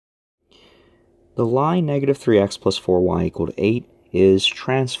The line negative 3x plus 4y equal to 8 is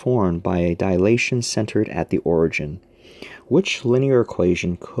transformed by a dilation centered at the origin. Which linear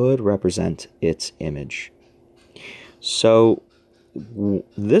equation could represent its image? So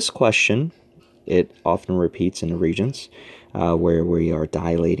this question, it often repeats in the regents, where we are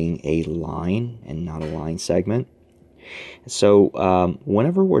dilating a line and not a line segment. So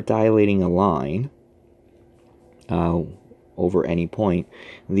whenever we're dilating a line over any point,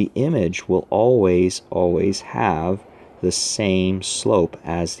 the image will always have the same slope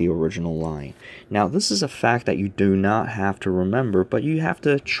as the original line. Now, this is a fact that you do not have to remember, but you have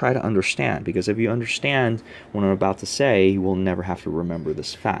to try to understand, because if you understand what I'm about to say, you will never have to remember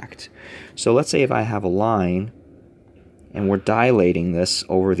this fact. So let's say if I have a line and we're dilating this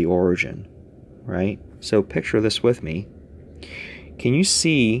over the origin, right? So picture this with me. Can you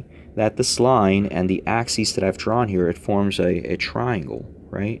see that this line and the axes that I've drawn here, it forms a triangle,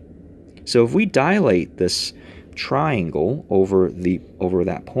 right? So if we dilate this triangle over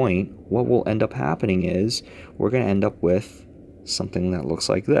that point, what will end up happening is we're going to end up with something that looks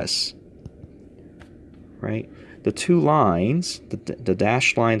like this, right? The two lines, the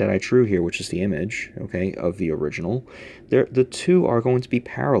dashed line that I drew here, which is the image, okay, of the original, the two are going to be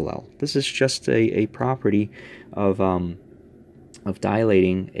parallel. This is just a property of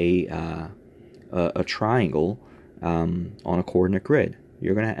dilating a triangle on a coordinate grid.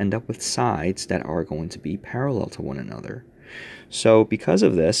 You're going to end up with sides that are going to be parallel to one another. So because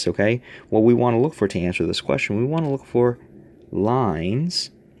of this, okay, what we want to look for to answer this question, we want to look for lines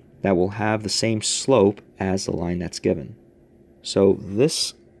that will have the same slope as the line that's given. So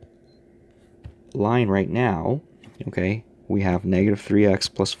this line right now, okay, we have negative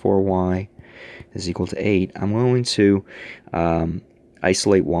 3x plus 4y is equal to 8. I'm going to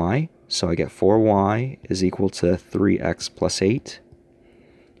isolate y, so I get 4y is equal to 3x plus 8.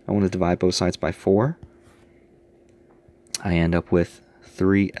 I want to divide both sides by 4. I end up with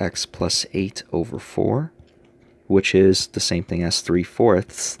 3x plus 8 over 4, which is the same thing as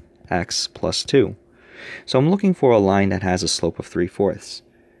 3/4 x plus 2. So I'm looking for a line that has a slope of 3/4.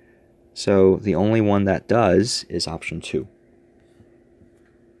 So the only one that does is option 2.